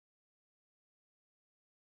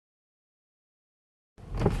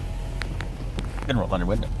Gonna roll under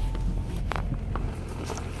window.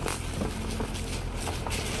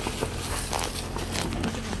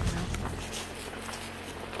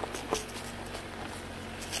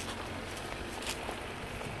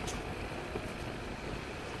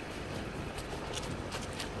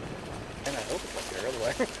 And I hope it's up there,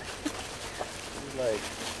 otherwise. Like.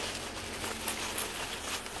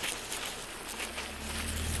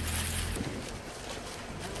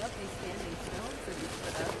 I love these standing stones that you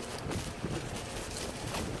put up.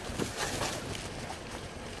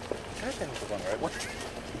 I think it's the one right one.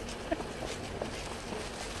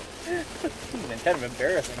 It's kind of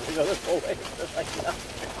embarrassing to go this whole way. Just like that.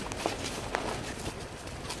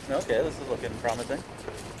 Okay, this is looking promising.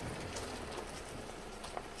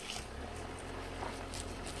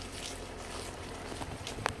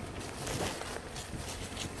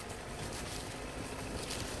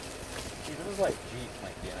 See, this is like Jeep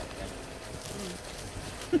might be in it.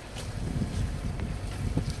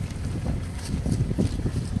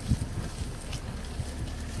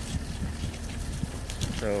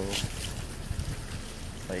 So,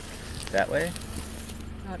 like, that way?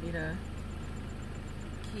 You want me to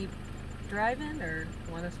keep driving or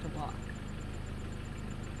want us to walk?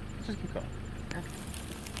 Let's just keep going. Okay.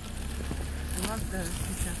 I love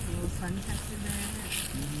it's got the little sun catcher there.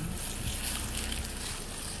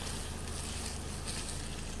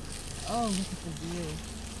 Oh, look at the view.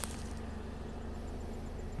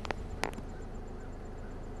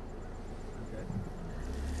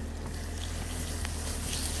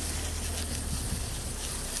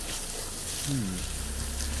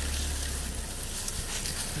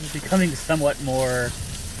 It's becoming somewhat more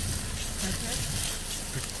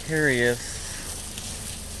precarious.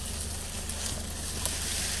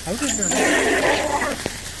 How are we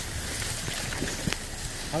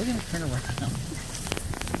going to turn around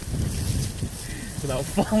without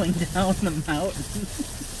falling down the mountain?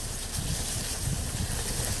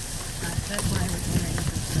 That's why I was wondering if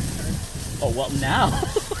it's going to Oh, well, now.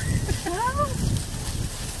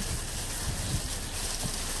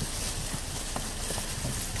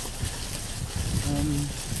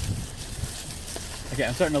 Okay,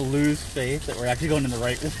 I'm starting to lose faith that we're actually going in the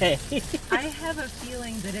right way. I have a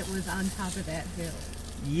feeling that it was on top of that hill.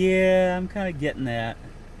 Yeah, I'm kind of getting that.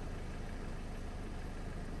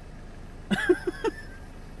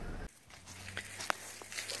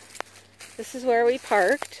 This is where we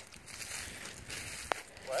parked.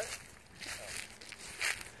 What?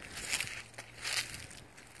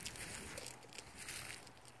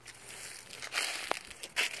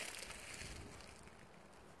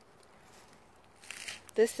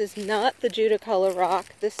 This is not the Judaculla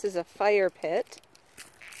Rock. This is a fire pit.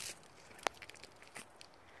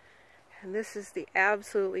 And this is the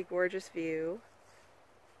absolutely gorgeous view.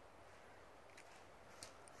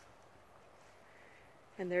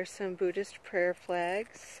 And there's some Buddhist prayer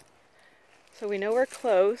flags. So we know we're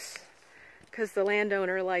close because the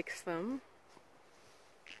landowner likes them.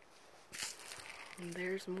 And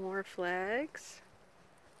there's more flags.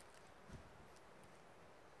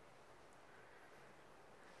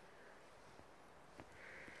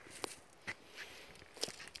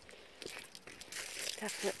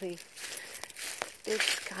 Definitely big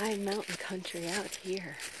sky mountain country out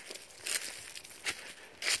here.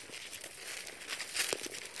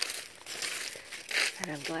 And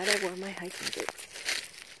I'm glad I wore my hiking boots.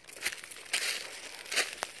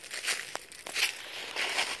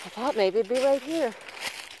 I thought maybe it'd be right here.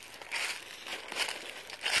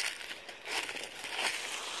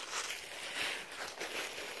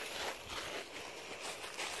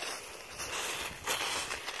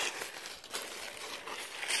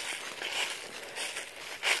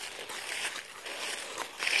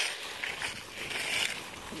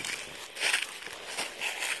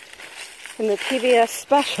 In the PBS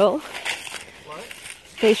special,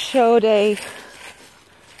 they showed a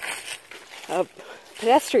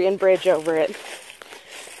pedestrian bridge over it.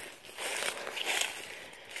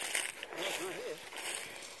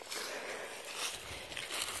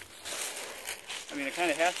 I mean, it kind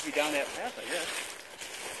of has to be down that path, I guess.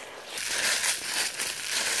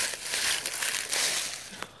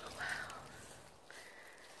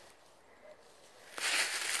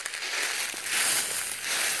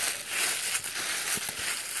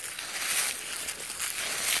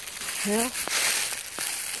 Yeah.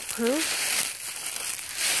 Proof.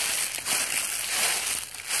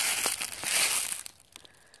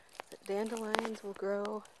 That dandelions will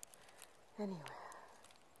grow anywhere.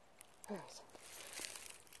 Where is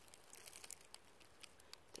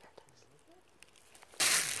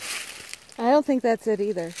it? I don't think that's it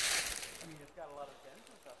either. I mean, it's got a lot of dents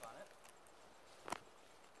and stuff on it.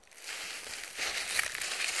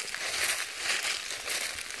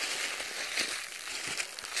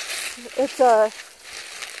 It's a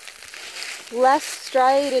less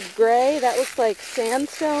striated gray. That looks like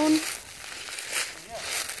sandstone.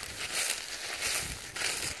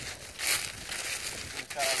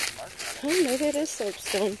 Oh, maybe it is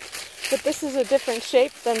soapstone. But this is a different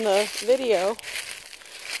shape than the video.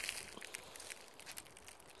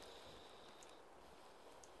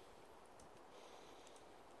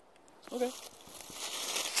 Okay.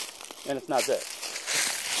 And it's not this.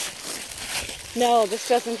 No, this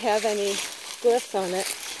doesn't have any glyphs on it.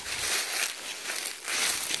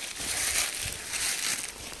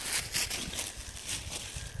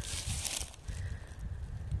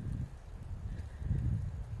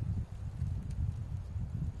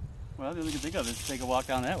 Well, the only thing I can think of is to take a walk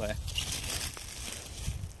down that way.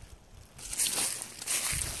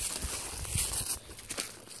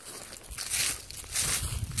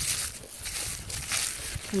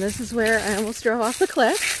 And this is where I almost drove off the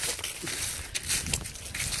cliff.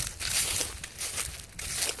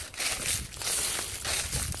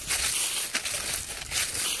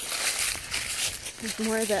 There's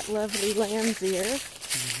more of that lovely Landseer.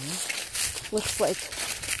 Looks like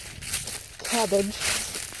cabbage.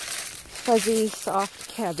 Fuzzy, soft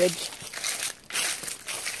cabbage.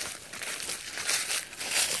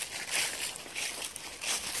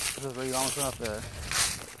 This is where you almost went off there.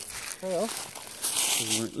 Hello.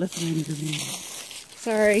 You weren't listening to me.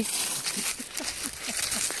 Sorry.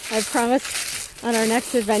 I promise on our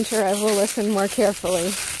next adventure I will listen more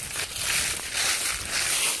carefully.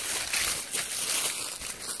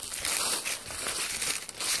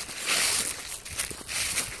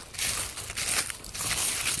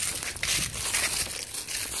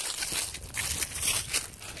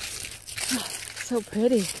 So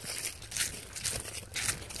pretty.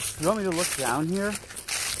 You want me to look down here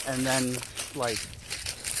and then, like,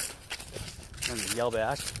 and yell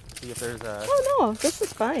back? See if there's a... Oh no, this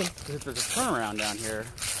is fine. If there's a turnaround down here,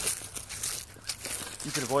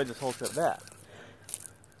 you could avoid this whole trip back.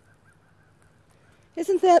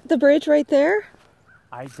 Isn't that the bridge right there?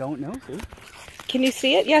 I don't know, Sue. Can you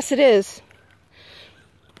see it? Yes, it is.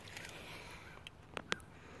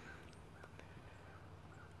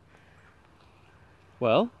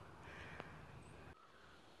 Well...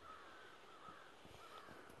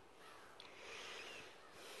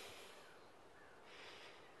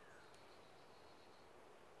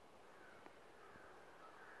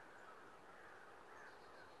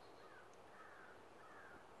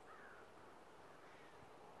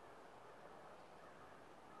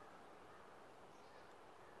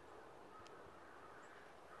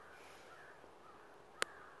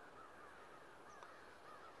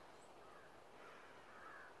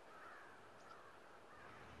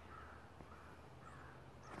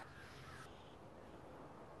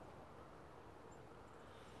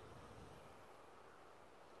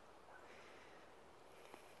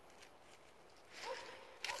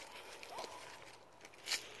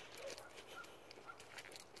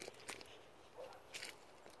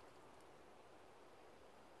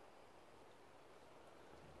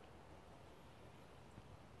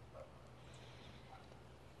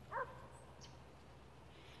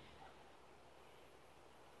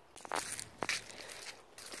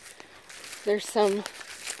 There's some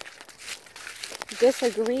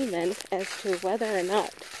disagreement as to whether or not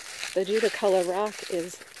the Judaculla Rock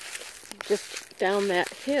is just down that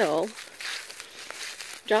hill.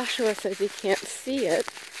 Joshua says he can't see it.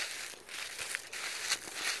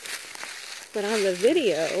 But on the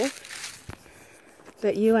video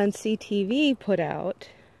that UNCTV put out,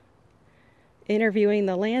 interviewing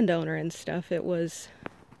the landowner and stuff, it was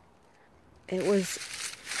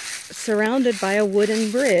surrounded by a wooden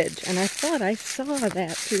bridge, and I thought I saw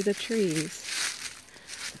that through the trees.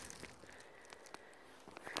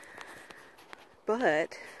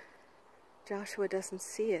 But Joshua doesn't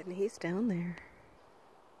see it, and he's down there.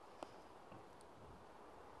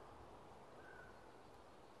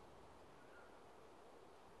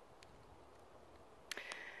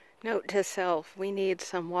 Note to self, we need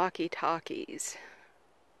some walkie-talkies.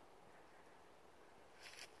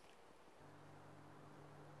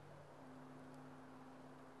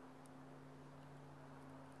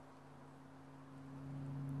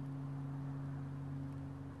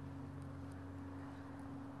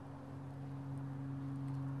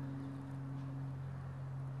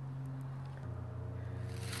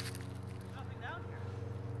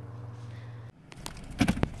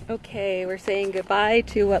 Okay, we're saying goodbye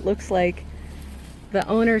to what looks like the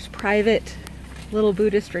owner's private little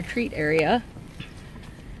Buddhist retreat area,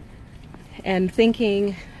 and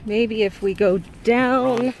thinking maybe if we go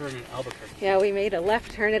down... Wrong turn in Albuquerque. Yeah, we made a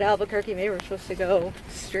left turn at Albuquerque. Maybe we're supposed to go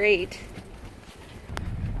straight.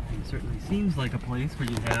 certainly seems like a place where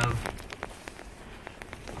you have,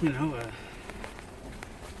 you know, a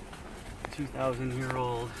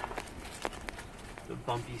 2,000-year-old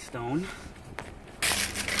bumpy stone.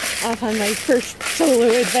 Off on my first solo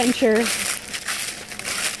adventure.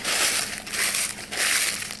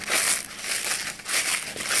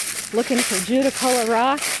 Looking for Judaculla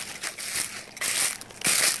Rock.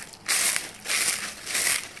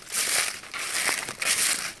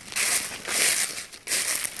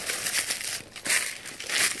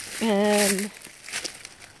 And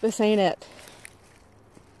this ain't it.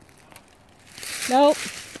 Nope.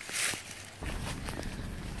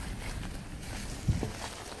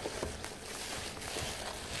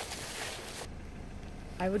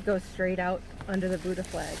 I would go straight out under the Buddha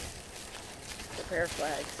flags, the prayer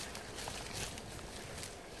flags.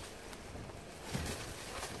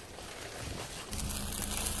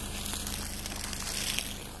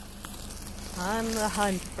 On the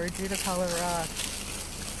hunt for Judaculla Rock.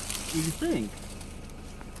 You think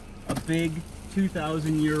a big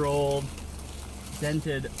 2,000-year-old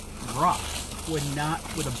dented rock would not,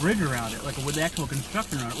 with a bridge around it, like with actual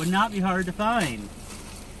construction around it, would not be hard to find.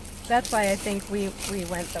 That's why I think we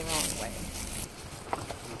went the wrong way.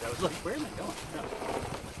 I was like, where am I going? No.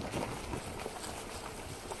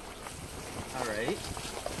 Alright.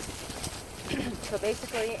 So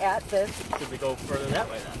basically at this, Should we go further that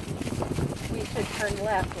way then? we should turn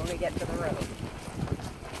left when we get to the road.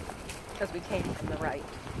 Because we came from the right.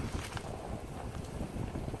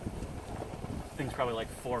 Thing's probably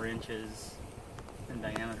like 4 inches in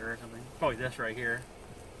diameter or something. Probably this right here.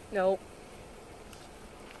 Nope.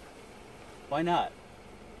 Why not?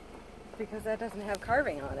 Because that doesn't have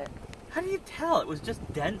carving on it. How do you tell? It was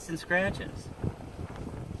just dents and scratches.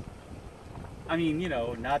 I mean, you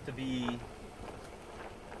know, not to be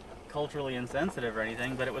culturally insensitive or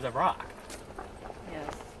anything, but it was a rock.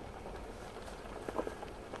 Yes.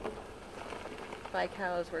 My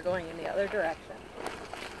cows were going in the other direction.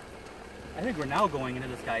 I think we're now going into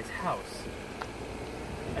this guy's house.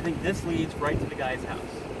 I think this leads right to the guy's house.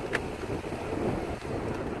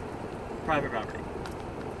 Private property.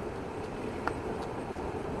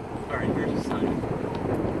 Alright, here's a sign.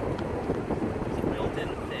 It's a built-in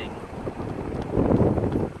thing.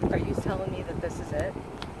 Are you telling me that this is it?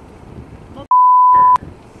 Well,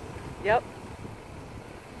 Yep.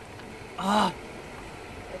 ah!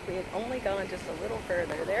 If we had only gone just a little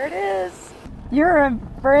further. There it is. You're a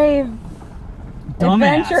brave,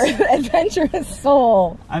 adventurous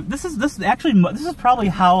soul. This is probably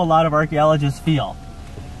how a lot of archaeologists feel.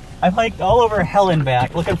 I've hiked all over hell and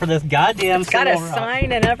back looking for this goddamn It's got a single rock.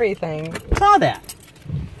 sign and everything. Saw that.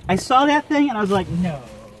 I saw that thing and I was like, no.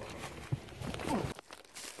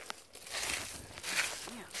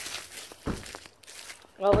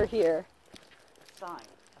 Well, we're here. Sign.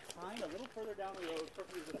 A sign a little further down the road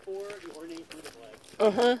before the ornate Buddha flag.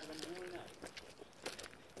 Uh-huh.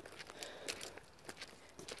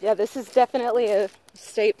 Yeah, this is definitely a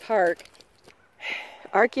state park.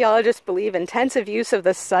 Archaeologists believe intensive use of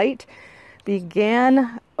the site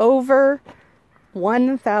began over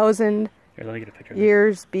 1,000 Here, let me get a picture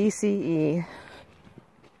years BCE.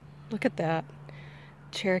 Look at that.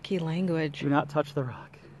 Cherokee language. Do not touch the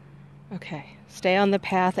rock. Okay. Stay on the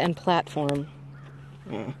path and platform.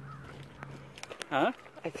 Huh?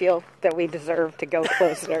 I feel that we deserve to go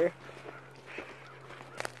closer.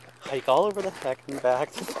 Hike all over the heck and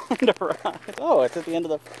back to find a rock. Oh, it's at the end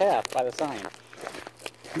of the path by the sign.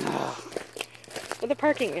 With the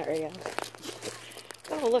parking area.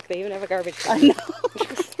 Oh, look, they even have a garbage can. I know.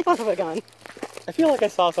 Son of a gun. I feel like I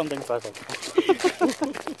saw something special.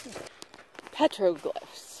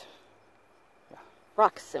 Petroglyphs.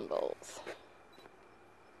 Rock symbols.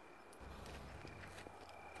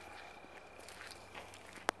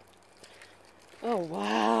 Oh,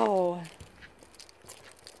 wow.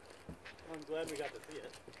 I'm glad we got to see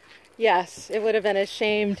it. Yes, it would have been a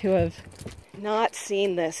shame to have not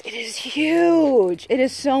seen this. It is huge. It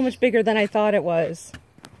is so much bigger than I thought it was.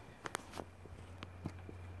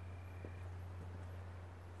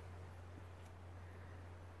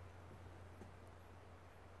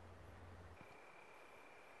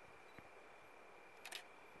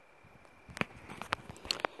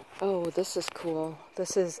 Oh, this is cool.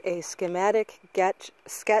 This is a schematic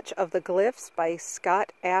sketch of the glyphs by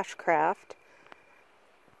Scott Ashcraft.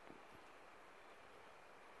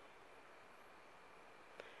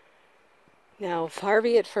 Now, far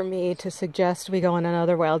be it from me to suggest we go on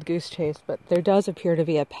another wild goose chase, but there does appear to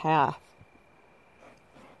be a path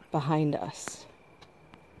behind us.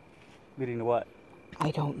 Leading to what?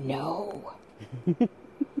 I don't know.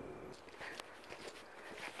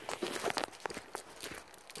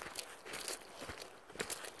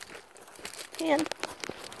 can.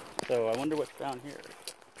 So I wonder what's down here.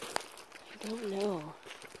 I don't know.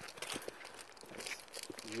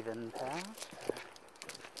 Even path?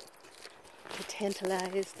 To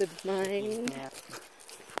tantalize the mind. Yeah.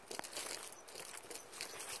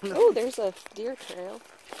 Oh, there's a deer trail.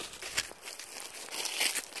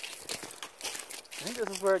 I think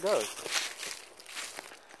this is where it goes.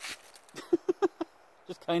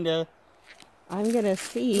 Just kind of. I'm gonna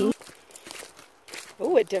see.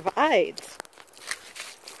 Oh, it divides.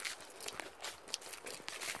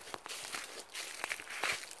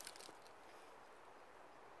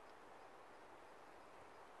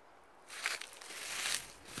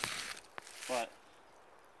 What?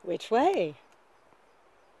 Which way?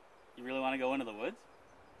 You really want to go into the woods?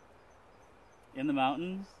 In the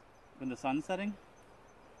mountains? When the sun's setting?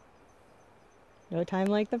 No time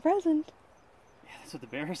like the present. Yeah, that's what the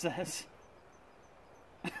bear says.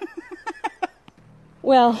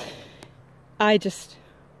 Well, I just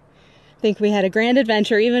think we had a grand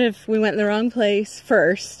adventure, even if we went in the wrong place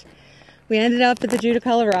first. We ended up at the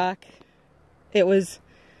Judaculla Rock. It was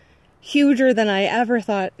huger than I ever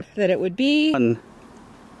thought that it would be.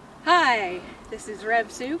 Hi, this is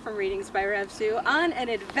Rev Sue from Readings by Rev Sue on an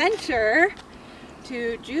adventure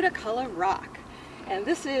to Judaculla Rock. And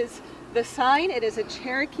this is the sign. It is a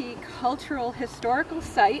Cherokee cultural historical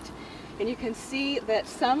site. And you can see that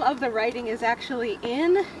some of the writing is actually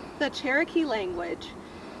in the Cherokee language,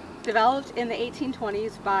 developed in the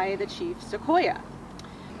 1820s by the chief Judaculla.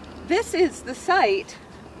 This is the site,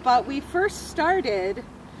 but we first started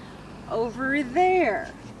over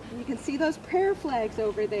there. And you can see those prayer flags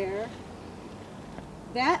over there.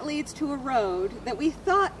 That leads to a road that we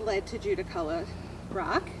thought led to Judaculla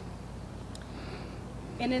Rock.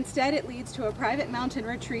 And instead it leads to a private mountain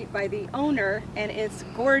retreat by the owner, and it's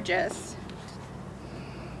gorgeous.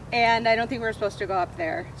 And I don't think we're supposed to go up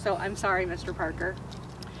there, so I'm sorry, Mr. Parker.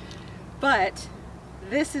 But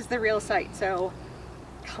this is the real site, so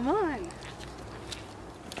come on.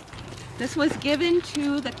 This was given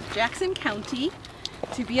to the Jackson County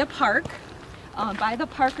to be a park by the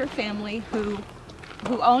Parker family who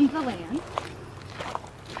owned the land.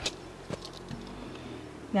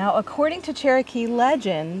 Now, according to Cherokee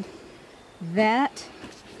legend, that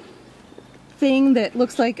thing that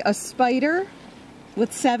looks like a spider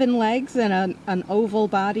with 7 legs and an oval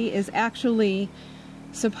body is actually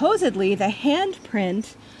supposedly the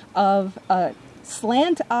handprint of a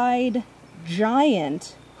slant-eyed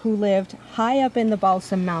giant who lived high up in the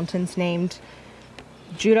Balsam Mountains named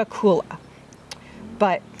Judaculla.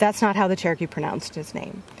 But that's not how the Cherokee pronounced his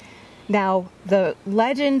name. Now, the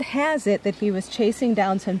legend has it that he was chasing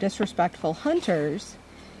down some disrespectful hunters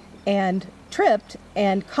and tripped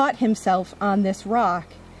and caught himself on this rock,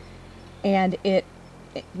 and it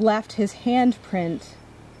left his handprint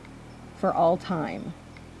for all time.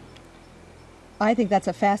 I think that's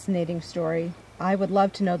a fascinating story. I would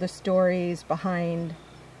love to know the stories behind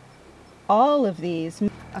all of these.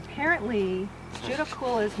 Apparently,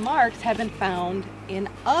 Judaculla's marks have been found in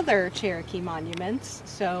other Cherokee monuments,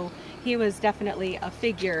 so he was definitely a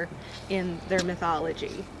figure in their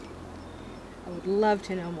mythology. I would love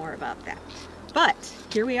to know more about that. But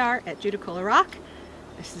here we are at Judaculla Rock.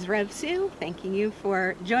 This is Rev Sue, thanking you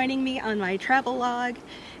for joining me on my travel log,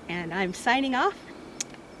 and I'm signing off.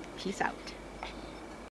 Peace out.